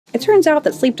it turns out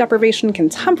that sleep deprivation can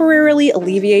temporarily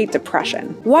alleviate depression.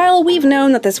 While we've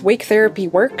known that this wake therapy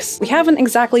works, we haven't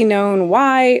exactly known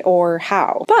why or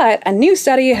how. But a new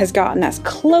study has gotten us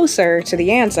closer to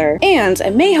the answer, and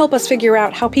it may help us figure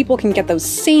out how people can get those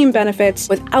same benefits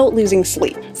without losing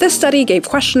sleep. This study gave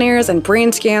questionnaires and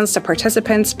brain scans to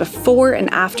participants before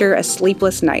and after a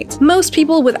sleepless night. Most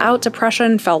people without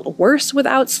depression felt worse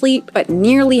without sleep, but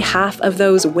nearly half of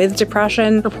those with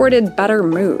depression reported better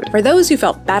mood. For those who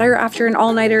felt better after an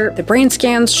all-nighter, the brain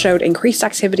scans showed increased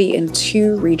activity in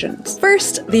 2 regions.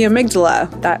 First, the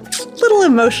amygdala, that little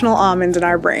emotional almond in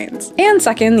our brains. And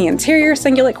second, the anterior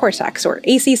cingulate cortex, or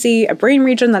ACC, a brain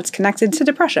region that's connected to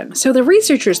depression. So the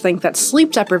researchers think that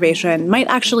sleep deprivation might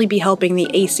actually be helping the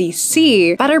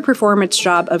ACC better perform its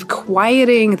job of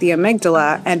quieting the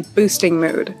amygdala and boosting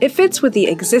mood. It fits with the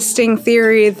existing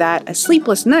theory that a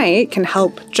sleepless night can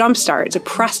help jumpstart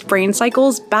depressed brain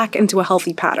cycles back into a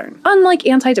healthy pattern. Unlike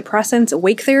antidepressants,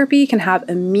 wake therapy can have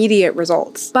immediate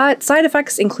results, but side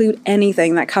effects include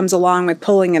anything that comes along with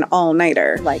pulling an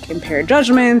all-nighter, like impaired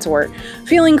judgment or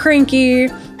feeling cranky,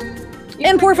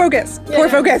 and poor focus. Poor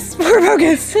focus.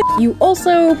 You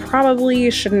also probably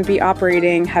shouldn't be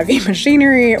operating heavy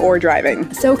machinery or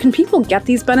driving. So can people get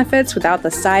these benefits without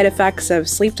the side effects of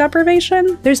sleep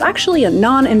deprivation? There's actually a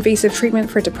non-invasive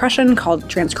treatment for depression called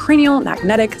transcranial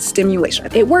magnetic stimulation.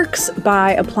 It works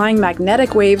by applying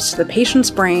magnetic waves to the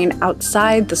patient's brain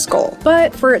outside the skull.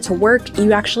 But for it to work,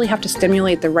 you actually have to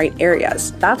stimulate the right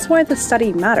areas. That's why the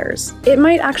study matters. It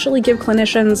might actually give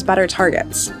clinicians better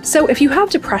targets. So if you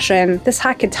have depression, this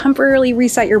hack could temporarily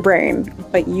reset your brain,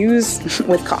 but use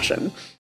with caution.